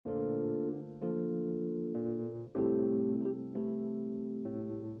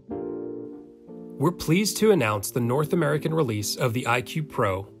We're pleased to announce the North American release of the iQ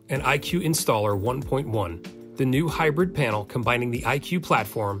Pro and iQ Installer 1.1, the new hybrid panel combining the iQ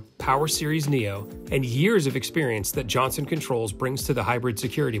platform, PowerSeries Neo, and years of experience that Johnson Controls brings to the hybrid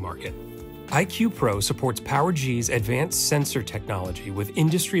security market. iQ Pro supports PowerG's advanced sensor technology with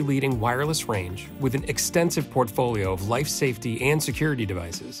industry-leading wireless range with an extensive portfolio of life safety and security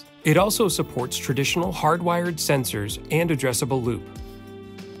devices. It also supports traditional hardwired sensors and addressable loop.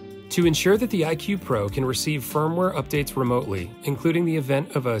 To ensure that the iQ Pro can receive firmware updates remotely, including the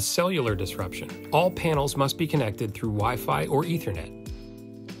event of a cellular disruption, all panels must be connected through Wi-Fi or Ethernet.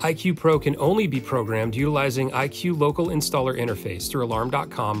 iQ Pro can only be programmed utilizing iQ Local Installer Interface through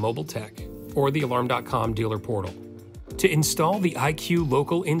Alarm.com Mobile Tech or the Alarm.com dealer portal. To install the iQ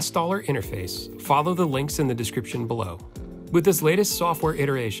Local Installer Interface, follow the links in the description below. With this latest software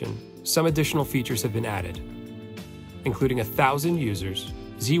iteration, some additional features have been added, including 1,000 users,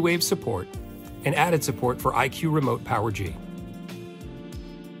 Z-Wave support, and added support for iQ Remote PowerG.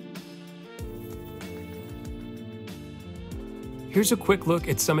 Here's a quick look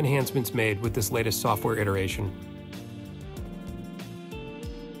at some enhancements made with this latest software iteration.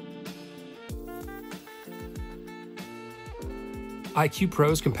 iQ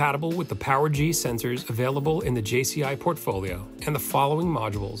Pro is compatible with the PowerG sensors available in the JCI portfolio and the following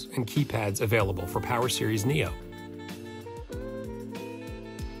modules and keypads available for PowerSeries Neo.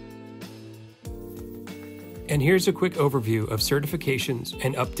 And here's a quick overview of certifications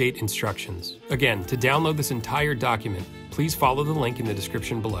and update instructions. Again, to download this entire document, please follow the link in the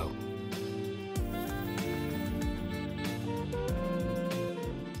description below.